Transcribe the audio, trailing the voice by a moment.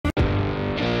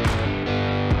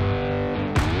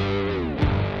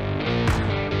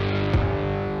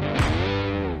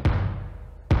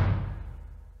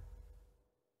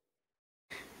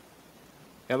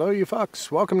Hello, you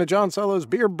fucks. Welcome to John Solo's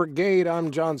Beer Brigade.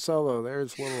 I'm John Solo.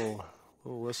 There's little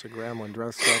Alyssa Gramling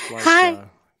Hi,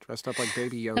 dressed up like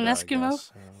Baby Yoda, an I Eskimo.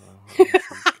 guess. I don't know what she's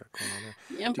got going on there.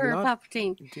 Do you Emperor not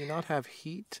Palpatine. do you not have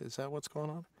heat? Is that what's going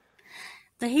on?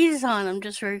 The heat is on. I'm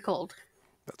just very cold.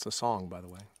 That's a song, by the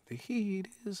way. The heat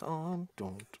is on.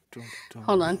 Don't.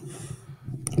 Hold on.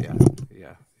 Yeah.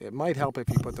 It might help if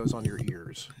you put those on your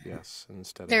ears, yes,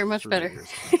 instead of They're much through your better.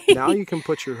 ears. Now you can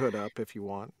put your hood up if you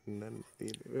want, and then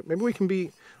maybe we can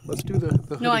be. Let's do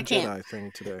the No, I hooded can't. Jedi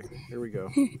thing today. Here we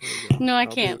go. No, I I'll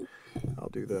can't. I'll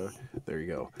do the. There you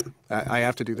go. I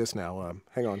have to do this now.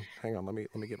 Hang on. Let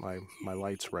me get my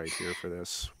lights right here for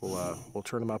this. We'll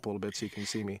turn them up a little bit so you can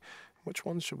see me. Which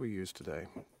ones should we use today?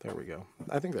 There we go.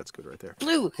 I think that's good right there.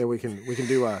 Blue. Then we can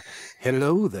do a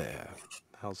hello there.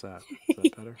 How's that? Is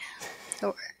that better?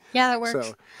 Yeah, that works.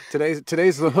 So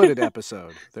today's the hooded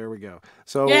episode. There we go.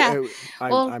 So Yeah.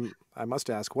 I must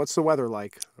ask, what's the weather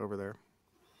like over there?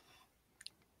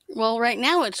 Well, right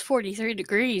now it's 43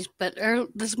 degrees, but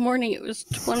this morning it was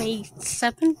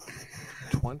 27.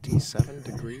 27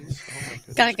 degrees. Oh my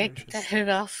goodness Gotta get gracious. that hood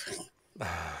off.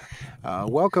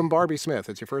 Welcome, Barbie Smith.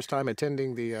 It's your first time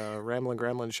attending the Ramblin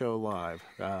Gramlin show live.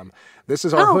 This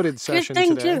is our hooded session good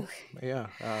thing today. too. Yeah,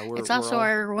 It's also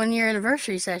our 1-year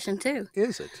anniversary session too.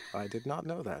 Is it? I did not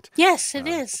know that. Yes, it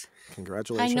is.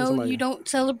 Congratulations! I know you don't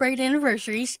celebrate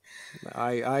anniversaries,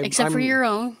 except for your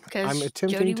own, because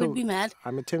Jody would be mad.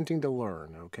 I'm attempting to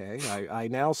learn, okay? I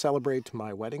now celebrate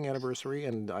my wedding anniversary,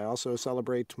 and I also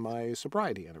celebrate my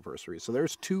sobriety anniversary. So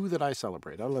there's two that I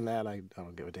celebrate. Other than that, I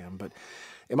don't give a damn. But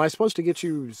am I supposed to get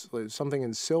you something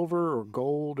in silver or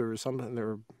gold or something,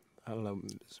 or I don't know,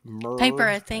 myrrh? Paper,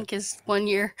 I think, is 1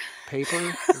 year. Paper?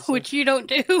 Which you don't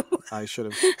do. I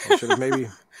should have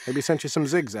maybe sent you some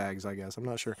zigzags, I guess. I'm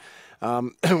not sure.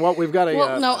 Well, we've got a...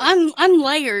 Well, no, I'm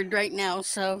layered right now,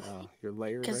 so... You're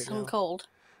layered right now? Because I'm cold.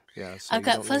 Yeah, so I've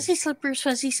got fuzzy slippers,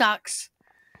 fuzzy socks.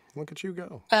 Look at you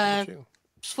go. Look at you.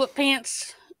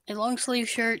 Sweatpants, a long sleeve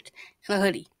shirt, and a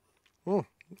hoodie. Oh,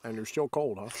 and you're still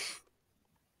cold, huh?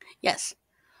 Yes.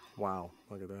 Wow,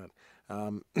 look at that.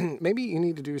 Maybe you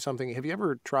need to do something. Have you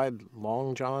ever tried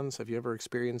Long Johns? Have you ever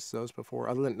experienced those before?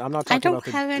 Other than, I'm not talking about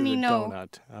the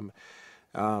donut.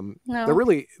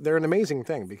 No. They're an amazing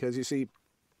thing because you see,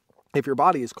 if your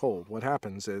body is cold, what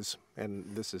happens is, and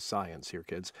this is science here,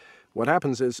 kids, what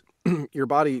happens is your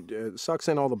body sucks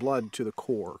in all the blood to the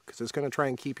core because it's going to try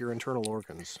and keep your internal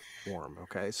organs warm,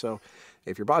 okay? So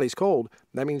if your body's cold,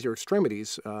 that means your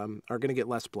extremities are going to get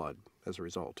less blood as a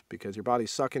result because your body's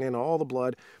sucking in all the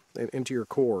blood into your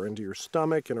core, into your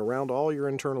stomach, and around all your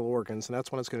internal organs, and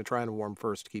that's when it's going to try and warm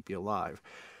first to keep you alive.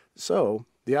 So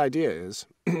the idea is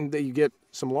that you get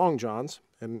some Long Johns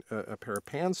and a pair of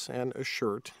pants and a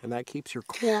shirt, and that keeps your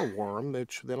core warm,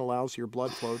 which then allows your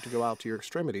blood flow to go out to your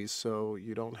extremities so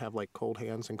you don't have like cold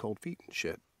hands and cold feet and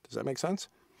shit. Does that make sense?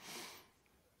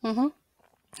 Mm-hmm.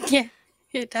 Yeah,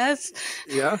 it does.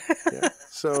 Yeah?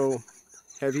 So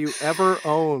have you ever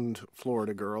owned,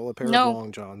 Florida girl, a pair of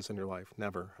Long Johns in your life?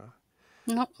 Never, huh?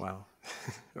 Nope. Wow.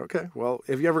 Okay. Well,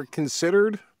 have you ever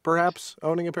considered perhaps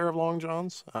owning a pair of Long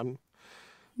Johns?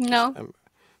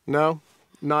 No,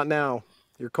 not now.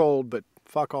 You're cold, but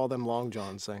fuck all them Long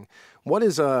Johns thing. What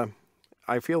is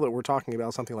I feel that we're talking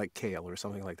about something like kale or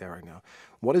something like that right now.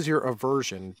 What is your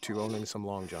aversion to owning some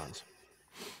Long Johns?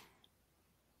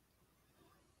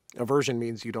 Aversion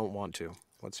means you don't want to.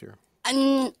 What's your...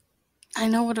 I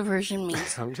know what aversion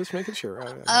means. I'm just making sure.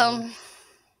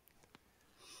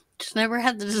 Just never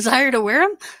had the desire to wear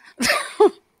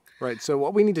them. Right. So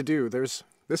what we need to do, this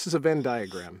is a Venn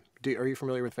diagram. Are you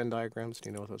familiar with Venn diagrams? Do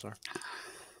you know what those are?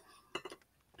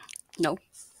 No.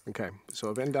 Okay. So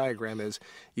a Venn diagram is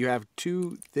you have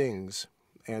two things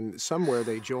and somewhere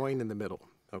they join in the middle.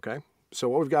 Okay. So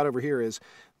what we've got over here is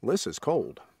Lissa's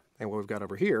cold. And what we've got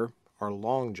over here are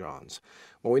Long Johns.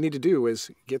 What we need to do is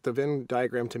get the Venn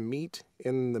diagram to meet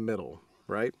in the middle,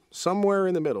 right? Somewhere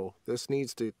in the middle. This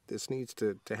needs to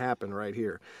happen right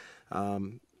here.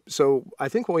 So I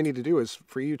think what we need to do is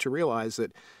for you to realize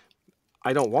that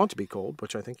I don't want to be cold,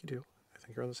 which I think you do. I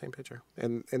think you're on the same picture.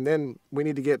 And then we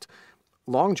need to get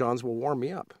Long Johns will warm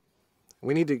me up.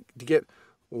 We need to get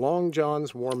Long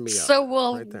Johns warm me up. So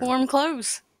will warm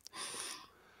clothes.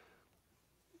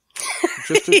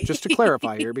 Just to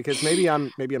clarify here, because maybe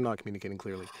I'm not communicating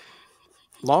clearly.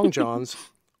 Long Johns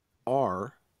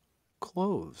are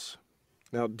clothes.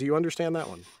 Now, do you understand that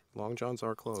one? Long Johns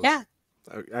are clothes. Yeah.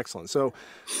 Excellent. So,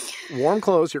 warm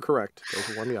clothes, you're correct. Those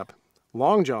will warm you up.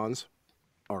 Long Johns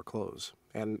are clothes.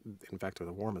 And, in fact, they're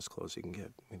the warmest clothes you can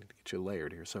get. We need to get you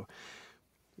layered here. So,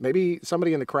 maybe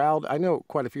somebody in the crowd, I know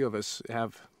quite a few of us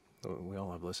have We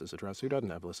all have Lissa's address. Who doesn't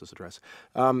have Lissa's address?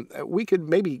 We could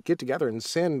maybe get together and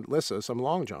send Lissa some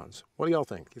long johns. What do y'all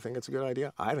think? You think it's a good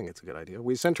idea? I think it's a good idea.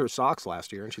 We sent her socks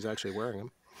last year, and she's actually wearing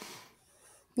them.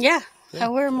 Yeah. I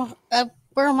wear them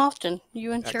often.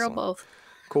 You and Cheryl both.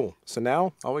 Cool. So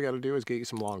now all we got to do is get you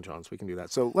some long johns. We can do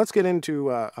that. So let's get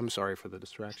into. I'm sorry for the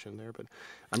distraction there, but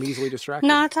I'm easily distracted.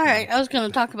 No, it's all right. I was going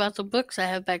to talk about the books I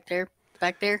have back there.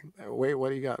 Wait, what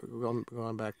do you got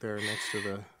going back there next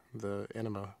to the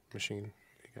enema machine?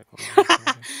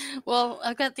 Well,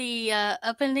 I've got the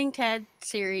Upending Tad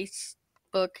series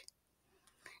book,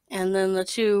 and then the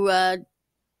two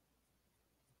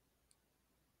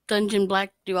Dungeon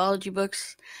Black duology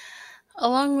books,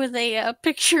 along with a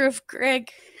picture of Greg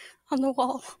on the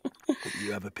wall.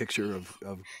 You have a picture of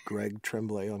Greg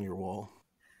Tremblay on your wall?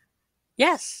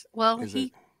 Yes. Well,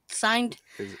 he signed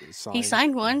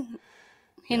one,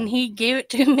 and he gave it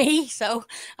to me, so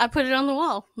I put it on the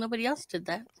wall. Nobody else did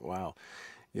that. Wow.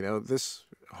 You know, this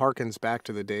harkens back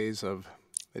to the days of...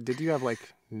 Did you have,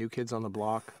 like, New Kids on the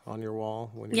Block on your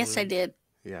wall? Yes, I did.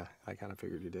 Yeah, I kind of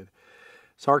figured you did.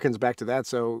 This harkens back to that.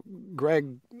 So,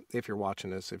 Greg, if you're watching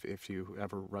this, if you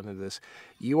ever run into this,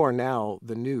 you are now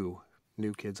the New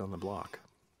Kids on the Block.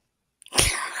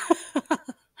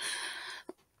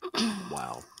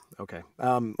 Wow. Okay.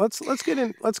 Let's get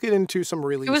into some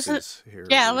releases here.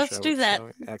 Yeah, let's do that.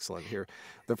 Excellent. Here,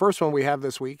 the first one we have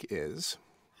this week is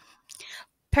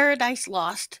Paradise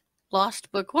Lost,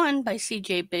 Lost Book 1 by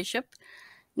C.J. Bishop,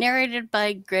 narrated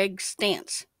by Greg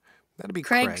Stance. That'd be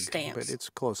Craig Stance, but it's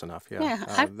close enough. Yeah, yeah,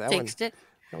 I fixed it.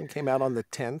 That one came out on the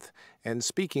 10th. And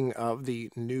speaking of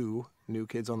the new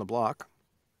Kids on the Block,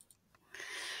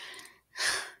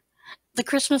 The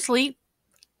Christmas Leap,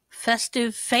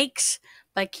 Festive Fakes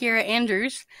by Kira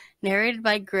Andrews, narrated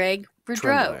by Greg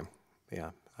Boudreau.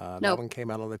 Yeah, that one came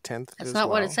out on the 10th. That's not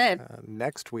what it said.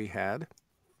 Next we had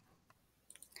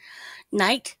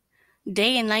Night,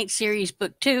 Day and Night Series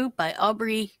Book 2 by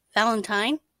Aubrey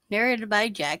Valentine, narrated by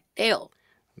Jack Dale.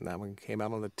 And that one came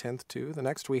out on the 10th, too. The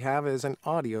next we have is an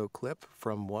audio clip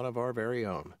from one of our very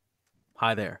own.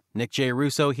 Hi there, Nick J.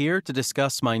 Russo here to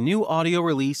discuss my new audio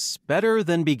release, Better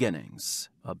Than Beginnings,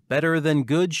 a better than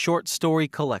good short story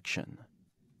collection.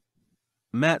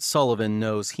 Matt Sullivan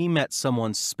knows he met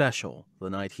someone special the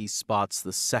night he spots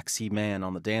the sexy man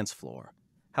on the dance floor.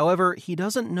 However, he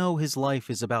doesn't know his life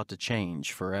is about to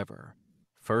change forever.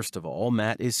 First of all,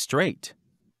 Matt is straight.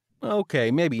 Okay,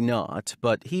 maybe not,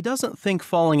 but he doesn't think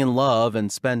falling in love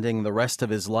and spending the rest of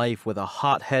his life with a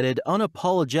hot-headed,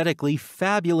 unapologetically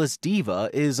fabulous diva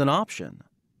is an option.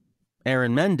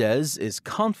 Aaron Mendez is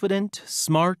confident,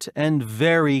 smart, and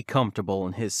very comfortable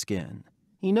in his skin.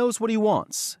 He knows what he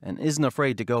wants and isn't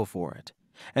afraid to go for it.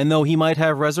 And though he might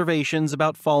have reservations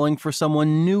about falling for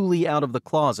someone newly out of the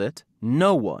closet,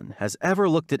 no one has ever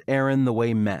looked at Aaron the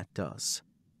way Matt does.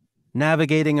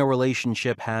 Navigating a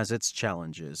relationship has its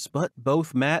challenges, but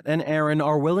both Matt and Aaron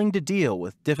are willing to deal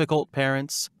with difficult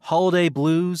parents, holiday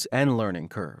blues, and learning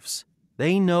curves.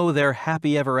 They know their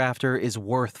happy ever after is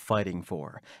worth fighting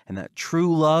for, and that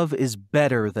true love is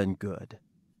better than good.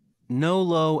 No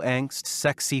low angst,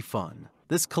 sexy fun.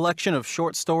 This collection of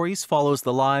short stories follows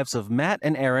the lives of Matt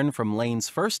and Aaron from Lane's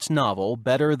first novel,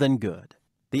 Better Than Good.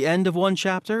 The end of one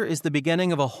chapter is the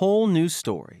beginning of a whole new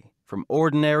story, from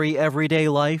ordinary everyday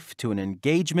life to an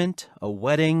engagement, a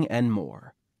wedding, and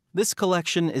more. This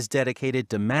collection is dedicated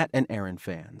to Matt and Aaron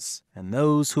fans, and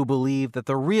those who believe that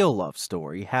the real love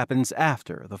story happens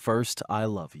after the first I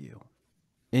love you.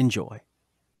 Enjoy.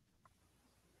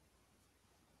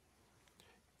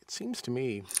 Seems to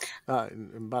me,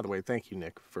 and by the way, thank you,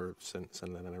 Nick, for sending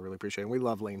that in. I really appreciate it. And we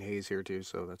love Lane Hayes here, too,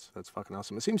 so that's fucking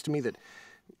awesome. It seems to me that,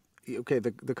 okay,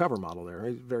 the cover model there,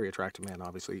 he's a very attractive man,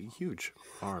 obviously, huge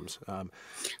arms, but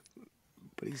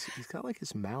he's got, like,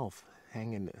 his mouth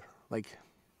hanging, like,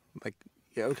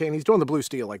 yeah, okay, and he's doing the blue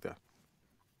steel, like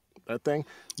that thing,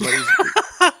 but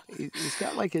he's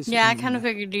got, like, his... Yeah, I kind of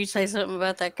figured you'd say something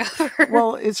about that cover.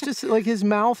 Well, it's just, like, his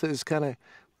mouth is kind of,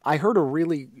 I heard a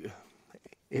really...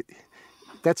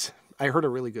 I heard a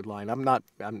really good line.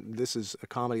 This is a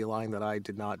comedy line that I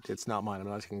did not. It's not mine. I'm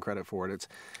not taking credit for it.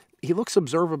 He looks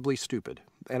observably stupid,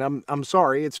 and I'm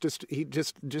sorry. It's just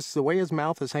just the way his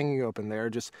mouth is hanging open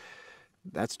there.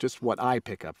 That's just what I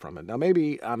pick up from it. Now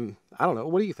maybe I don't know.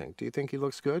 What do you think? Do you think he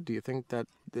looks good? Do you think that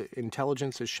the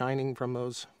intelligence is shining from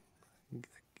those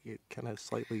kind of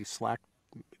slightly slack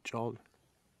jawed?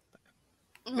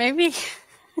 Maybe.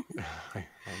 I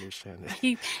understand that.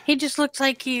 He just looks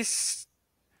like he's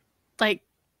like,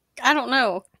 I don't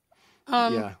know.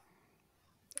 Yeah.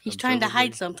 He's trying to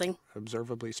hide something.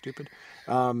 Observably stupid.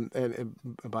 And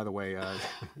by the way,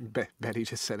 Betty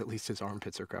just said at least his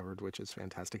armpits are covered, which is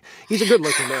fantastic. He's a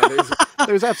good-looking man.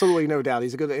 There's absolutely no doubt.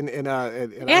 He's a good.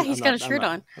 Yeah, he's got a shirt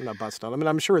on. I'm not busting on him. I mean,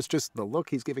 I'm sure it's just the look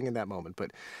he's giving in that moment.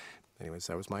 But anyways,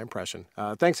 that was my impression.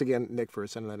 Thanks again, Nick, for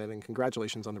sending that in, and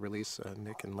congratulations on the release,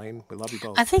 Nick and Lane. We love you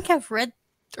both. I think I've read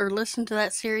or listened to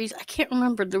that series. I can't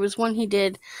remember. There was one he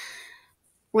did,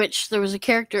 which there was a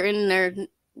character in there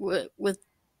with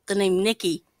the name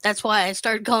Nicky. That's why I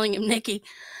started calling him Nicky.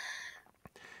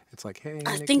 It's like, hey,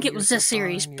 I Nicky, think it was this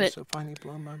series, fine, but you're so fine, you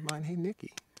blow my mind. Hey,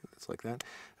 Nicky. It's like that.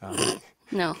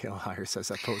 No. Gail Heyer says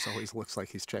that pose always looks like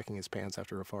he's checking his pants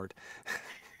after a fart.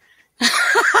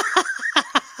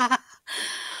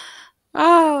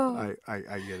 Oh.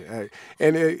 I get it.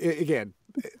 And again,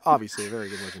 obviously a very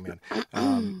good-looking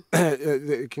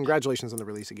man. Congratulations on the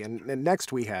release again. And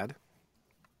next we had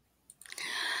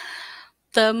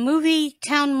the movie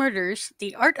Town Murders,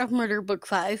 The Art of Murder, Book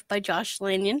 5 by Josh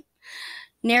Lanyon,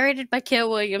 narrated by Cale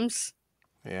Williams.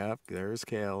 Yeah, there's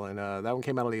Cale, and that one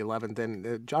came out on the 11th.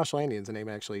 And Josh Lanyon's a name,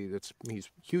 actually, he's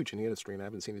huge in the industry, and I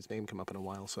haven't seen his name come up in a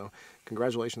while, so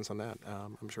congratulations on that.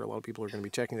 I'm sure a lot of people are going to be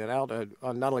checking that out,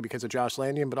 not only because of Josh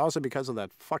Lanyon, but also because of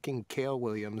that fucking Cale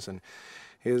Williams and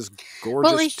his gorgeous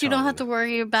Well, at least you tone. don't have to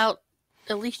worry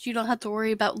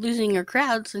about losing your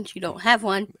crowd since you don't have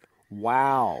one.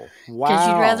 Wow. Because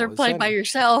you'd rather play by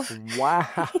yourself.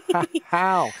 Wow.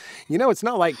 You know, it's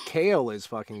not like Cale is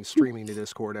fucking streaming to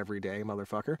Discord every day,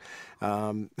 motherfucker.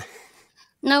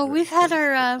 No, we've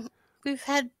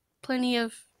had plenty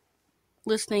of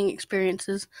listening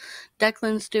experiences.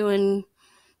 Declan's doing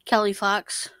Kelly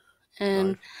Fox,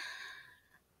 and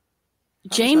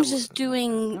James is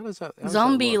doing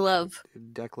Zombie Love.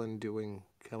 Declan doing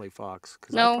Kelly Fox?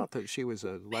 Because no. I thought that she was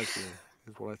a lesbian.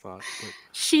 Is what I thought. But...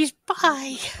 She's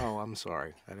bi. Oh, I'm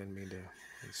sorry. I didn't mean to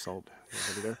insult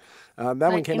anybody there.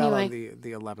 That one came out on the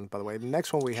 11th, by the way. The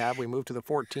next one we moved to the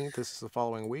 14th. This is the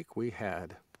following week. We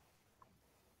had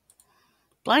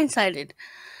Blindsided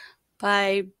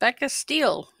by Becca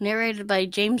Steele, narrated by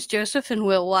James Joseph and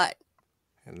Will Watt.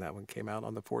 And that one came out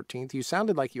on the 14th. You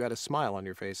sounded like you had a smile on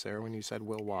your face there when you said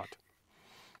Will Watt.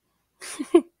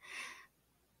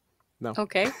 No.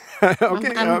 Okay.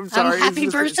 Okay. I'm sorry. I'm a happy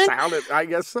person. I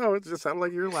guess so. It just sounded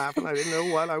like you were laughing. I didn't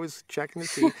know what. I was checking to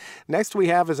see. Next we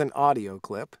have is an audio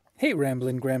clip. Hey,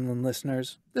 Ramblin' Gramling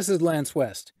listeners. This is Lance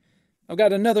West. I've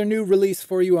got another new release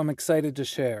for you I'm excited to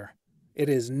share. It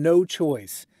is No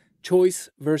Choice. Choice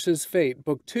versus Fate,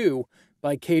 Book 2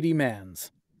 by Katie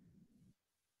Manns.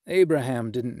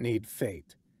 Abraham didn't need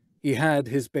fate. He had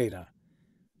his beta.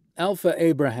 Alpha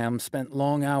Abraham spent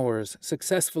long hours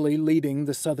successfully leading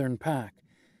the Southern Pack.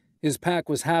 His pack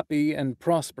was happy and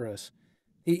prosperous.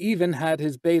 He even had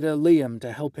his beta Liam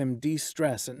to help him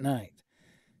de-stress at night.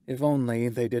 If only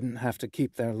they didn't have to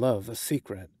keep their love a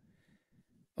secret.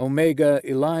 Omega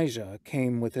Elijah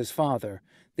came with his father,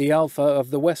 the Alpha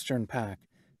of the Western Pack,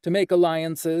 to make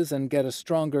alliances and get a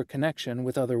stronger connection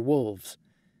with other wolves.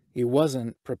 He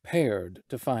wasn't prepared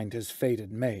to find his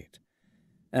fated mate.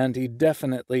 And he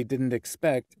definitely didn't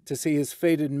expect to see his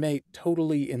fated mate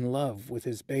totally in love with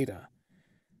his beta.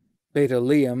 Beta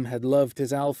Liam had loved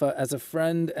his alpha as a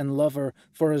friend and lover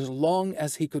for as long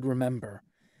as he could remember.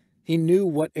 He knew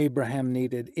what Abraham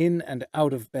needed in and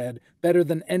out of bed better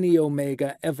than any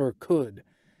Omega ever could,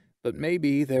 but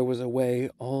maybe there was a way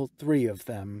all three of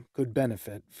them could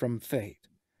benefit from fate.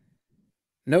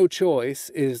 No Choice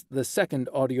is the second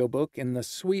audiobook in the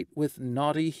Sweet with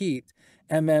Naughty Heat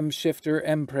MM Shifter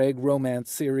Mpreg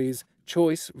romance series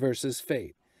Choice vs.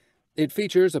 Fate. It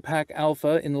features a pack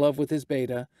alpha in love with his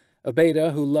beta, a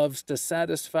beta who loves to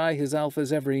satisfy his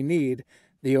alpha's every need,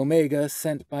 the Omega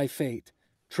sent by fate,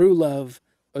 true love,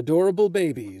 adorable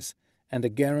babies, and a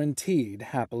guaranteed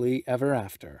happily ever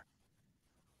after.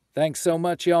 Thanks so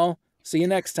much, y'all. See you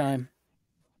next time.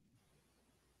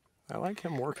 I like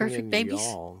him working Perfect in babies.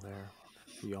 y'all there.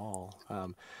 Y'all.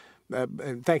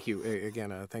 And thank you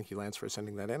again. Thank you, Lance, for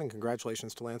sending that in, and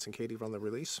congratulations to Lance and Katie on the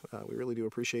release. We really do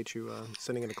appreciate you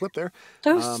sending in a clip there.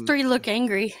 Those three look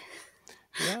angry.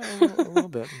 Yeah, a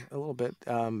little bit.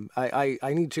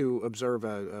 I need to observe.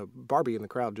 Barbie in the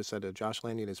crowd just said Josh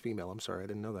Lanyon is female. I'm sorry, I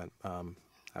didn't know that.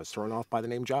 I was thrown off by the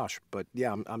name Josh, but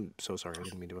yeah, I'm so sorry. I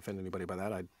didn't mean to offend anybody by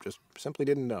that. I just simply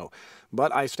didn't know.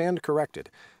 But I stand corrected.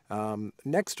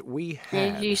 Next we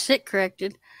had... Yeah, you sit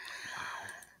corrected.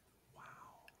 Wow.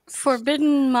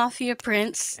 Forbidden Mafia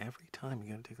Prince. Every time you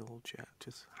gotta take a little chat.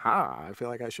 Just, I feel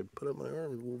like I should put up my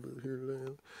arms a little bit here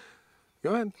today.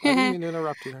 Go ahead. I didn't mean to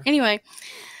interrupt you there. Anyway,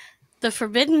 the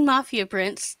Forbidden Mafia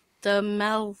Prince, the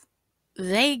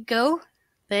Malvego,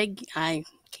 I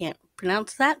can't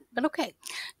pronounce that, but okay.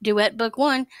 Duet Book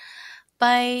 1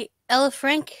 by Ella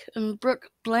Frank and Brooke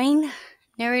Blaine,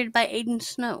 narrated by Aidan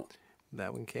Snow.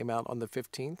 That one came out on the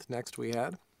 15th. Next we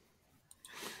had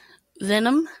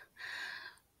Venom,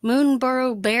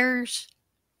 Moonborough Bears,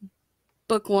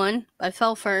 Book 1 by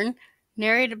Felfern,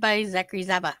 narrated by Zachary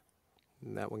Zaba.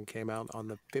 And that one came out on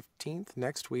the 15th.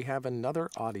 Next we have another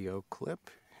audio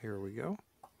clip. Here we go.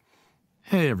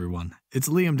 Hey everyone, it's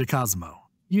Liam DeCosmo.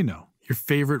 You know, your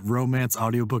favorite romance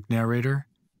audiobook narrator.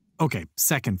 Okay,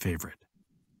 second favorite.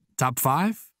 Top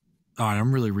 5? Alright,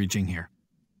 I'm really reaching here.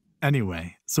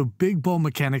 Anyway, so Big Bull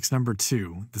Mechanics number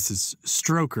 2, this is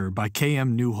Stroker by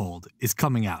K.M. Newhold, is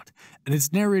coming out, and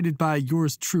it's narrated by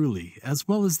yours truly, as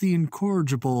well as the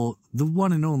incorrigible, the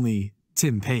one and only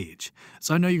Tim Page.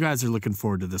 So I know you guys are looking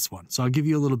forward to this one, so I'll give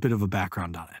you a little bit of a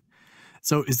background on it.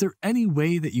 So is there any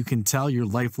way that you can tell your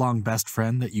lifelong best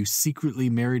friend that you secretly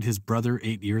married his brother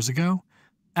 8 years ago?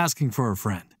 Asking for a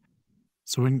friend.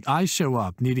 So when I show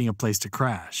up needing a place to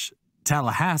crash,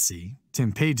 Tallahassee,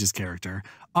 Tim Page's character,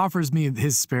 offers me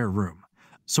his spare room.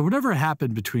 So whatever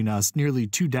happened between us nearly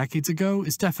 2 decades ago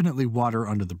is definitely water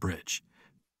under the bridge.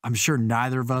 I'm sure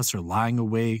neither of us are lying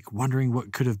awake, wondering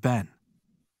what could have been.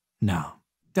 No,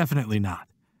 definitely not.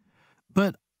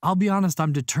 But I'll be honest,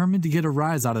 I'm determined to get a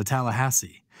rise out of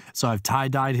Tallahassee. So I've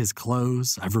tie-dyed his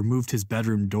clothes, I've removed his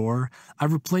bedroom door,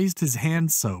 I've replaced his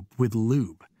hand soap with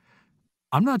lube.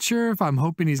 I'm not sure if I'm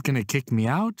hoping he's going to kick me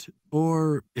out,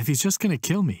 or if he's just going to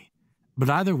kill me. But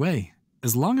either way,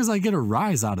 as long as I get a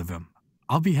rise out of him,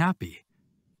 I'll be happy.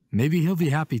 Maybe he'll be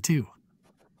happy too.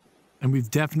 And we've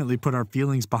definitely put our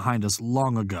feelings behind us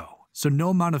long ago, so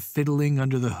no amount of fiddling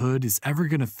under the hood is ever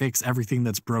going to fix everything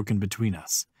that's broken between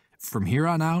us. From here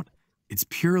on out, it's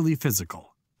purely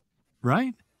physical.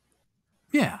 Right?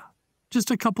 Yeah,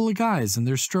 just a couple of guys and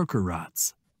their stroker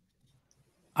rods.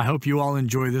 I hope you all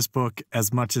enjoy this book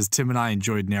as much as Tim and I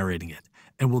enjoyed narrating it,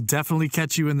 and we'll definitely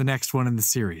catch you in the next one in the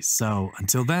series. So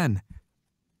until then,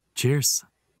 cheers.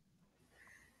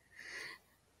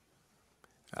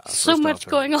 So much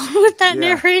going on with that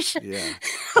narration. Yeah.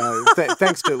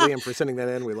 Thanks to Liam for sending that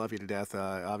in. We love you to death.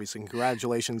 Obviously,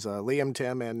 congratulations, Liam,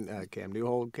 Tim, and Cam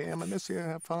Newhold. Cam, I miss you.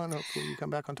 Have fun. Hopefully you come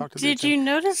back and talk to me. Did you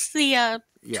notice the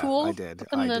tool? Yeah, I did.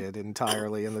 I did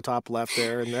entirely in the top left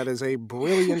there, and that is a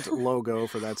brilliant logo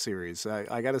for that series.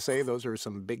 I got to say, those are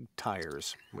some big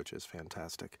tires, which is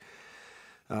fantastic.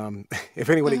 If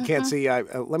anybody can't see,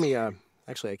 let me...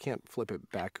 Actually, I can't flip it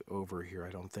back over here, I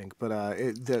don't think. But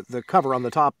the cover on the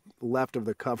top left of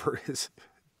the cover is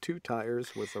 2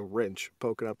 tires with a wrench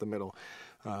poking up the middle,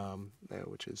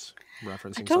 which is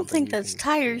referencing something. I don't think that's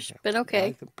tires, but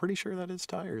okay. I'm pretty sure that is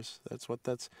tires.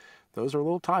 Those are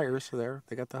little tires there.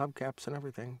 They got the hubcaps and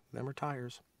everything. Them are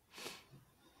tires.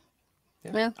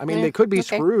 Yeah. Well, I mean, they could be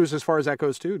screws as far as that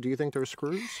goes, too. Do you think they're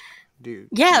screws?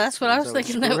 That's what I was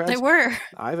thinking that they were.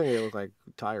 I think they look like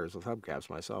tires with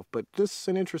hubcaps myself, but this is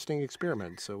an interesting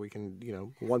experiment. So we can,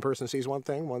 one person sees one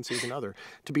thing, one sees another.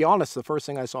 To be honest, the first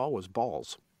thing I saw was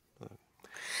balls.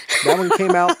 That one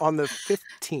came out on the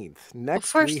 15th. Next,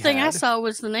 the first thing I saw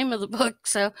was the name of the book.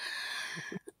 So,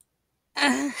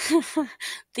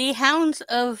 The Hounds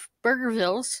of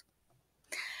Burgervilles,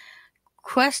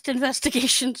 Quest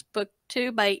Investigations, Book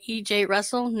 2 by E.J.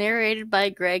 Russell, narrated by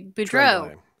Greg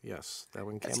Boudreau. Yes, that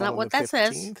one came That's out not on what the 15th.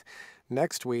 That says.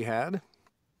 Next we had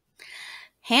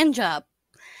Handjob,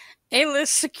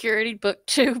 A-List Security, Book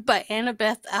 2 by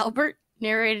Annabeth Albert,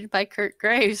 narrated by Kurt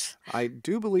Graves. I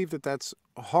do believe that's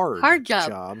hard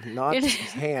job, not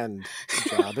hand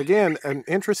job. Again, an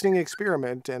interesting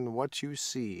experiment and what you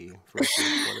see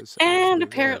versus what is and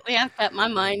apparently I've got my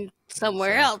mind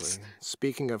somewhere else.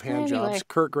 Speaking of hand jobs,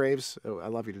 Kurt Graves, I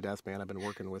love you to death, man. I've been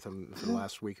working with him for the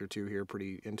last week or two here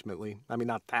pretty intimately. I mean,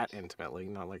 not that intimately,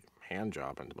 not like hand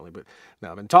job intimately, but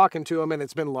no, I've been talking to him and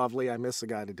it's been lovely. I miss the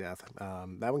guy to death.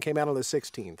 That one came out on the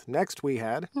 16th. Next we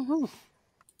had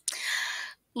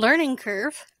Learning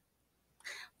Curve,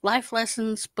 Life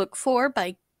Lessons, Book 4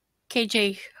 by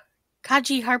Kaji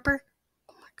Harper.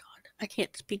 Oh my God, I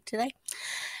can't speak today.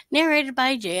 Narrated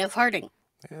by J.F. Harding.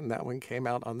 And that one came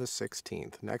out on the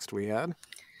 16th. Next we had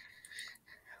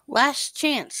Last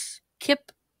Chance,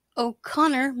 Kip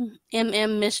O'Connor,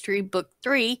 MM Mystery, Book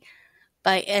 3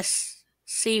 by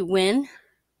S.C. Wynn.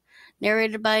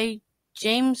 Narrated by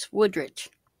James Woodridge.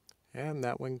 And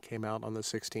that one came out on the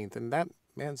 16th. And that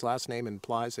man's last name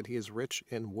implies that he is rich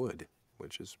in wood,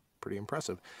 which is pretty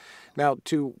impressive. Now,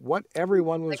 to what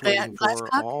everyone was waiting for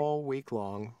all week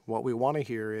long, what we want to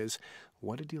hear is,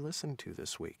 what did you listen to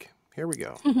this week? Here we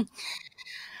go.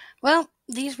 Well,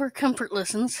 these were comfort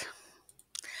listens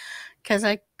because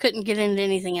I couldn't get into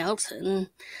anything else. And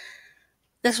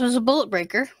This was a bullet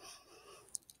breaker.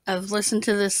 I've listened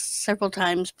to this several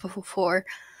times before,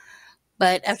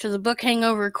 but after the book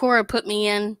Hangover, Cora put me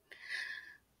in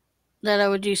that I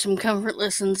would do some comfort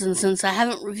listens, and since I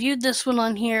haven't reviewed this one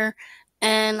on here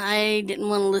and I didn't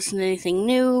want to listen to anything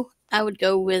new, I would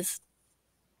go with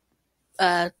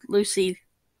Lucy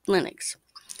Lennox.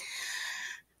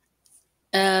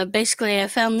 Basically, I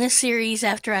found this series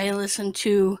after I listened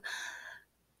to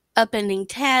Upending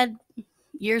Tad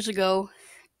years ago,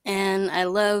 and I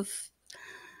love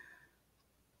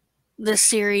this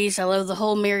series. I love the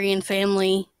whole Marion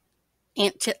family.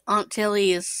 Aunt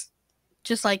Tilly is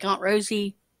just like Aunt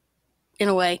Rosie in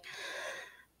a way.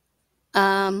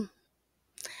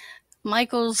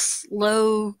 Michael's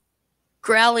low,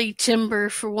 growly timbre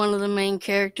for one of the main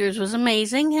characters was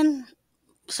amazing, and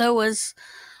so was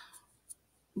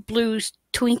Blue's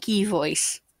Twinkie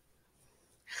voice.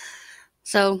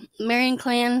 So, Marion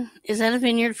clan is at a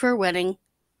vineyard for a wedding.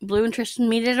 Blue and Tristan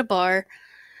meet at a bar,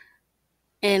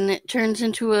 and it turns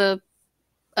into a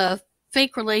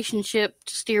fake relationship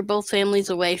to steer both families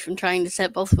away from trying to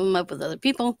set both of them up with other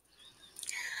people.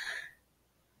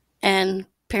 And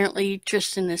apparently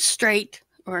Tristan is straight,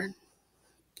 or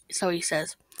so he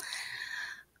says.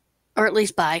 Or at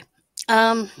least bi.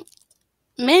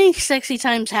 Many sexy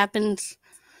times happens,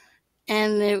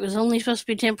 and it was only supposed to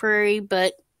be temporary,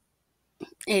 but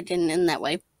it didn't end that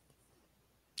way.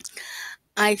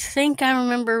 I think I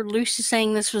remember Lucy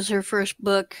saying this was her first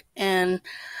book, and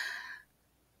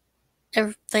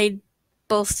they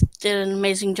both did an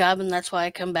amazing job, and that's why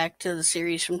I come back to the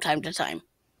series from time to time.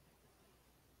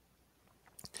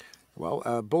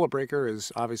 Well, Bullet Breaker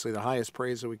is obviously the highest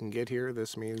praise that we can get here.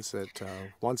 This means that,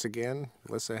 once again,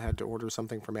 Lissa had to order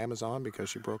something from Amazon because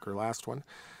she broke her last one.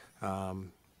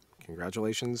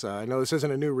 Congratulations. I know this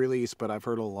isn't a new release, but I've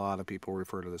heard a lot of people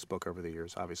refer to this book over the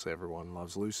years. Obviously, everyone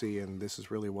loves Lucy, and this is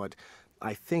really what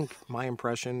I think my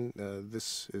impression,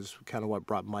 this is kind of what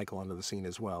brought Michael onto the scene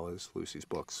as well, is Lucy's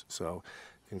books. So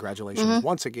congratulations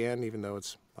once again, even though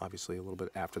it's obviously a little bit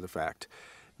after the fact.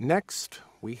 Next,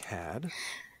 we had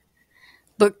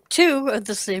Book 2 of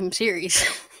the same series.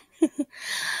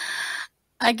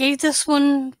 I gave this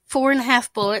one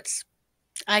 4.5 bullets.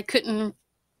 I couldn't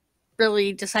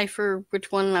really decipher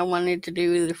which one I wanted to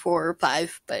do, either 4 or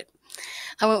 5, but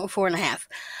I went with 4.5.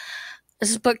 This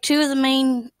is book 2 of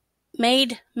the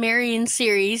Maid Marian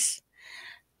series,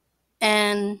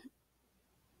 and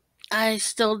I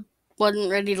still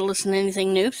wasn't ready to listen to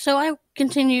anything new, so I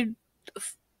continued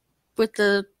with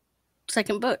the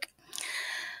second book.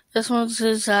 This one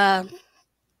is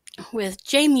with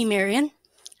Jamie Marion,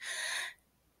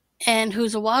 and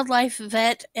who's a wildlife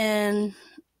vet, and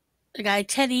a guy,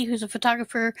 Teddy, who's a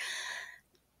photographer,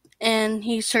 and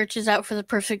he searches out for the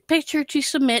perfect picture to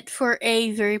submit for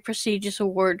a very prestigious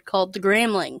award called the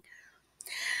Gramling.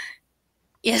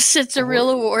 Yes, it's a real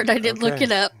award. I did look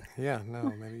it up. Yeah,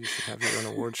 no, maybe you should have your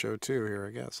own award show too here,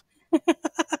 I guess.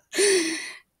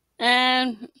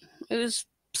 And it was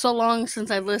so long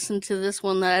since I listened to this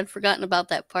one that I'd forgotten about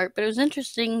that part, but it was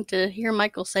interesting to hear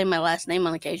Michael say my last name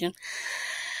on occasion.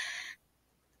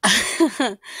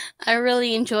 I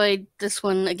really enjoyed this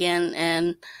one again,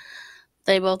 and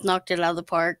they both knocked it out of the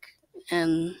park,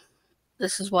 and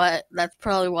that's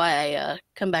probably why I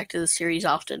come back to the series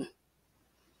often.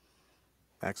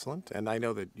 Excellent. And I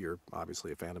know that you're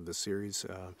obviously a fan of this series.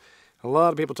 A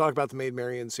lot of people talk about the Maid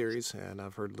Marian series, and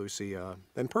I've heard Lucy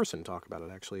in person talk about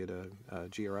it actually at a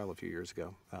GRL a few years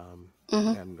ago.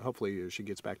 And hopefully she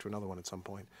gets back to another one at some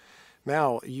point.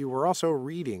 Now, you were also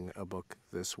reading a book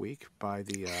this week by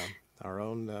our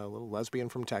own little lesbian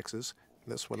from Texas.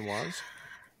 This one was?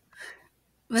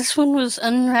 This one was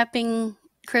Unwrapping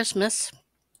Christmas.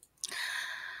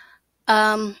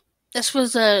 This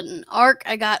was an arc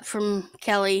I got from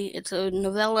Kelly. It's a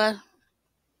novella.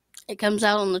 It comes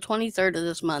out on the 23rd of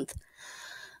this month.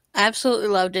 I absolutely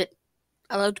loved it.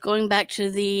 I loved going back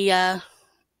to the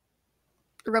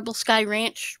Rebel Sky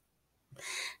Ranch.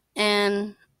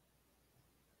 And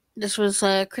this was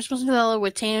a Christmas novella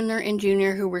with Tanner and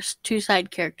Junior, who were 2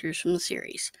 side characters from the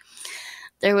series.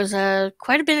 There was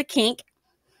quite a bit of kink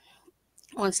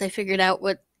once they figured out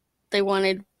what they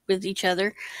wanted with each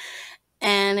other.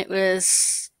 And it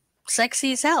was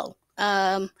sexy as hell.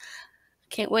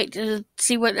 Can't wait to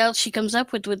see what else she comes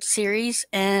up with the series.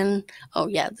 And oh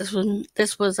yeah, this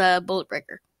was a Bullet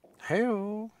Breaker.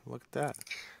 Hey-o, look at that.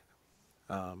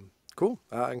 Cool.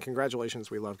 And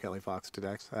congratulations. We love Kelly Fox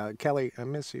today. Kelly, I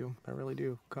miss you. I really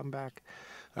do. Come back.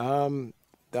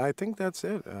 I think that's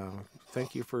it.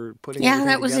 Thank you for putting. Yeah,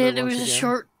 that was it. It was a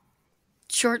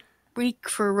short week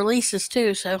for releases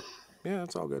too. So. Yeah,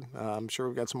 it's all good. I'm sure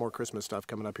we've got some more Christmas stuff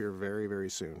coming up here very, very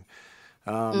soon.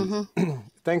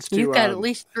 Thanks to You've got at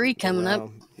least 3 coming up.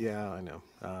 well, yeah, I know,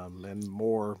 and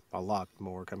more, a lot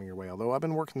more coming your way. Although I've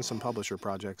been working some publisher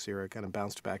projects here, I kind of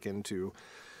bounced back into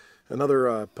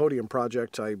another podium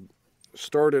project. I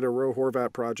started a Roe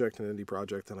Horvat project, an indie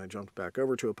project, and I jumped back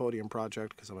over to a podium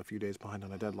project because I'm a few days behind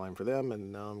on a deadline for them,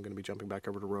 and now I'm going to be jumping back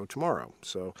over to Roe tomorrow.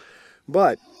 So,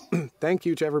 but thank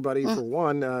you to everybody for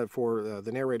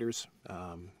the narrators.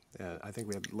 I think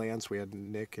we had Lance, we had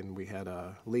Nick, and we had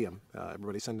Liam.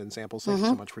 Everybody send in samples. Thank you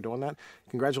so much for doing that.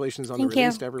 Congratulations on the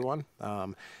release to everyone.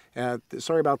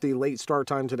 Sorry about the late start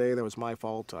time today. That was my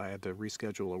fault. I had to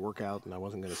reschedule a workout, and I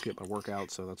wasn't going to skip my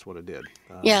workout, so that's what I did.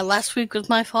 Yeah, last week was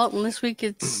my fault, and this week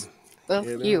it's, well,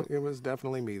 you. It was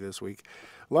definitely me this week.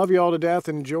 Love you all to death.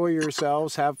 Enjoy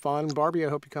yourselves. Have fun. Barbie, I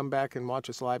hope you come back and watch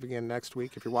us live again next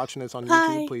week. If you're watching this on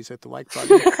YouTube, please hit the like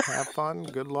button. Have fun.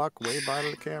 Good luck. Wave bye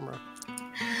to the camera.